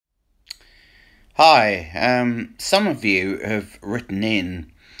Hi, some of you have written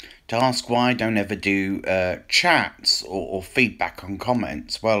in to ask why I don't ever do chats or feedback on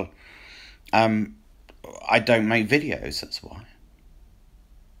comments. Well, I don't make videos, that's why.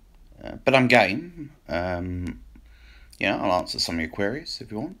 But I'm game. I'll answer some of your queries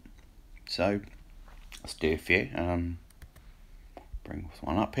if you want. So, let's do a few. Bring this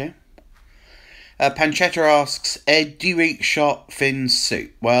one up here. Pancetta asks, Ed, do you eat shark fin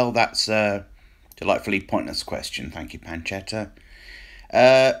soup? Well, that's a delightfully pointless question. Thank you, Pancetta.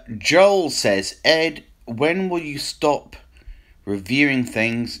 Joel says, Ed, when will you stop reviewing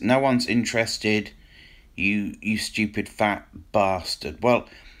things? No one's interested. You stupid fat bastard. Well,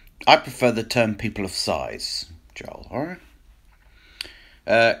 I prefer the term people of size, Joel, alright?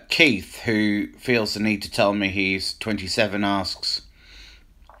 Keith, who feels the need to tell me he's 27, asks,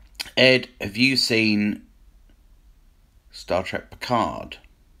 Ed, have you seen Star Trek Picard?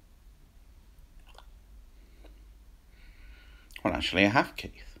 Well, actually, I have,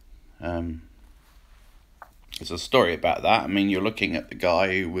 Keith. There's a story about that. I mean, you're looking at the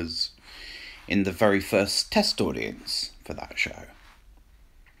guy who was in the very first test audience for that show.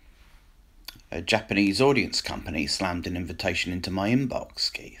 A Japanese audience company slammed an invitation into my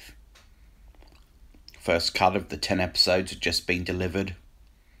inbox, Keith. First cut of the 10 episodes had just been delivered.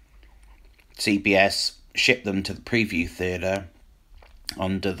 CBS shipped them to the preview theatre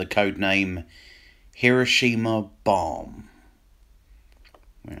under the codename Hiroshima Bomb.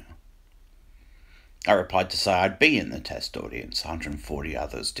 Yeah. I replied to say I'd be in the test audience. 140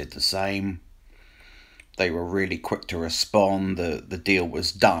 others did the same. They were really quick to respond. The deal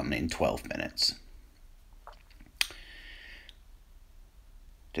was done in 12 minutes.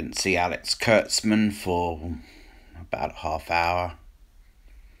 Didn't see Alex Kurtzman for about a half hour.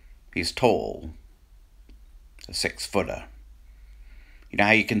 He's tall. A 6-footer. You know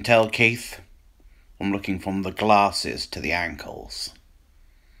how you can tell, Keith? I'm looking from the glasses to the ankles.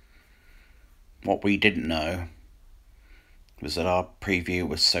 What we didn't know was that our preview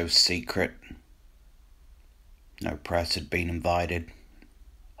was so secret. No press had been invited.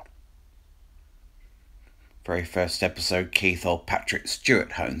 Very first episode, Keith, old Patrick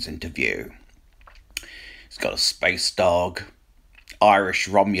Stewart Hone's interview. He's got a space dog, Irish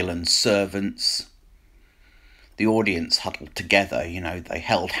Romulan servants. The audience huddled together, they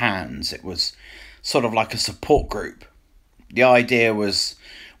held hands. It was sort of like a support group. The idea was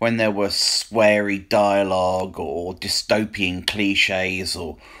when there was sweary dialogue or dystopian cliches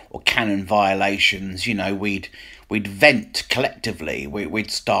or canon violations, we'd vent collectively.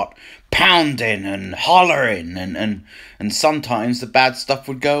 We'd start pounding and hollering and sometimes the bad stuff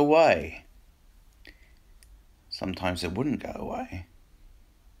would go away. Sometimes it wouldn't go away.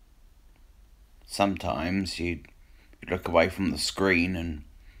 Sometimes you'd look away from the screen and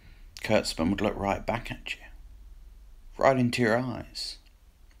Kurtzman would look right back at you. Right into your eyes.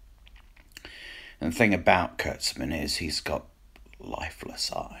 And the thing about Kurtzman is he's got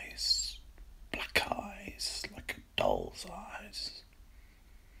lifeless eyes. Black eyes, like a doll's eyes.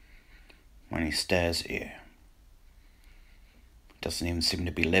 When he stares at you, he doesn't even seem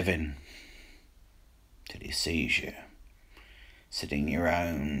to be living till he sees you. Sitting in your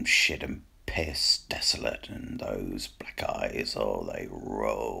own shit and piss, desolate, and those black eyes, they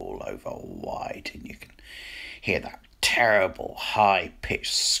roll over white, and you can hear that terrible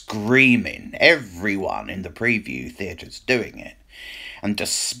high-pitched screaming. Everyone in the preview theatre's doing it. And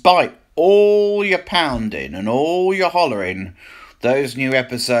despite all your pounding and all your hollering, those new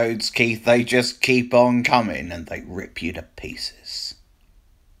episodes, Keith, they just keep on coming and they rip you to pieces.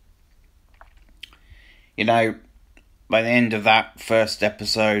 By the end of that first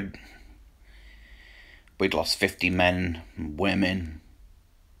episode, we'd lost 50 men and women.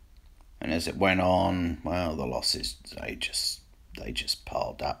 And as it went on, well, the losses, they just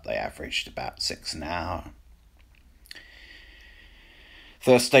piled up. They averaged about 6 an hour.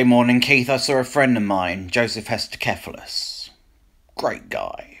 Thursday morning, Keith, I saw a friend of mine, Joseph Hestecephalus. Great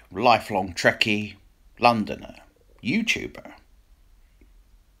guy, lifelong Trekkie, Londoner, YouTuber.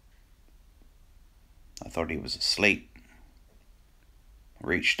 I thought he was asleep.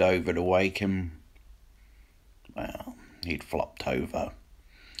 Reached over to wake him. Well, he'd flopped over.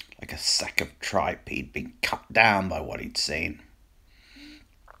 Like a sack of tripe, he'd been cut down by what he'd seen.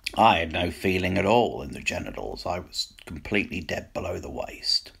 I had no feeling at all in the genitals. I was completely dead below the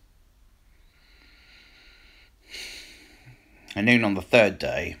waist. At noon on the third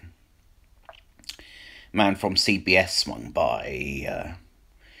day, a man from CBS swung by.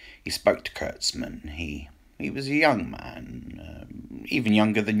 He spoke to Kurtzman. He was a young man, even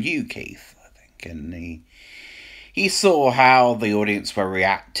younger than you, Keith, I think, and he saw how the audience were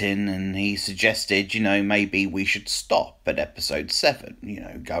reacting, and he suggested, maybe we should stop at episode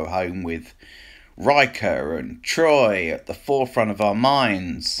 7, go home with Riker and Troy at the forefront of our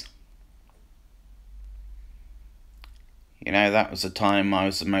minds. That was the time I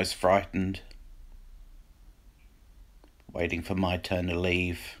was the most frightened, waiting for my turn to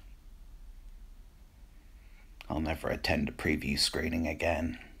leave. I'll never attend a preview screening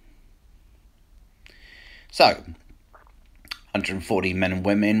again. So, 140 men and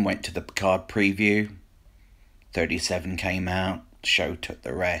women went to the Picard preview. 37 came out. The show took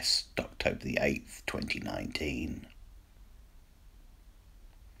the rest. October the 8th, 2019.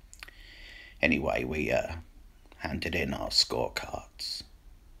 Anyway, we handed in our scorecards.